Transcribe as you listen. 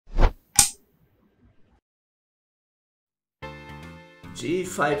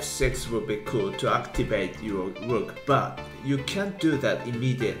G5-6 would be cool to activate your rook, but you can't do that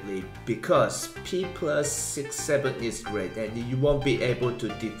immediately because P plus 6-7 is great and you won't be able to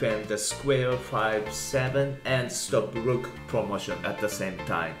defend the square 5-7 and stop rook promotion at the same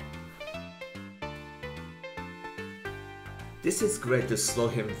time. This is great to slow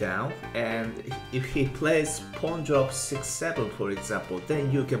him down, and if he plays pawn drop 6-7 for example,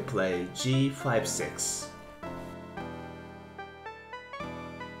 then you can play G5-6.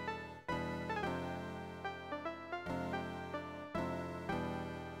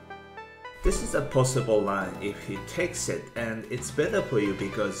 This is a possible line if he takes it, and it's better for you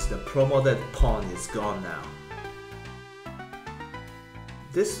because the promoted pawn is gone now.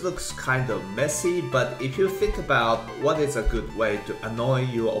 This looks kind of messy, but if you think about what is a good way to annoy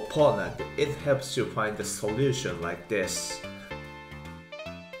your opponent, it helps you find a solution like this.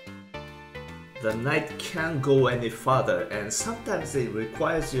 The knight can't go any further, and sometimes it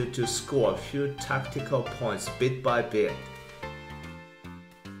requires you to score a few tactical points bit by bit.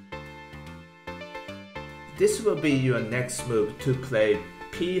 This will be your next move to play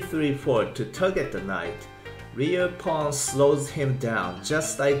P3-4 to target the knight. Rear pawn slows him down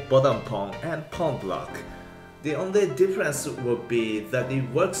just like bottom pawn and pawn block. The only difference would be that it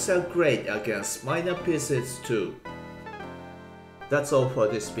works out great against minor pieces too. That's all for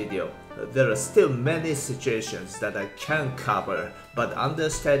this video. There are still many situations that I can't cover, but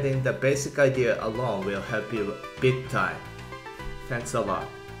understanding the basic idea alone will help you big time. Thanks a lot.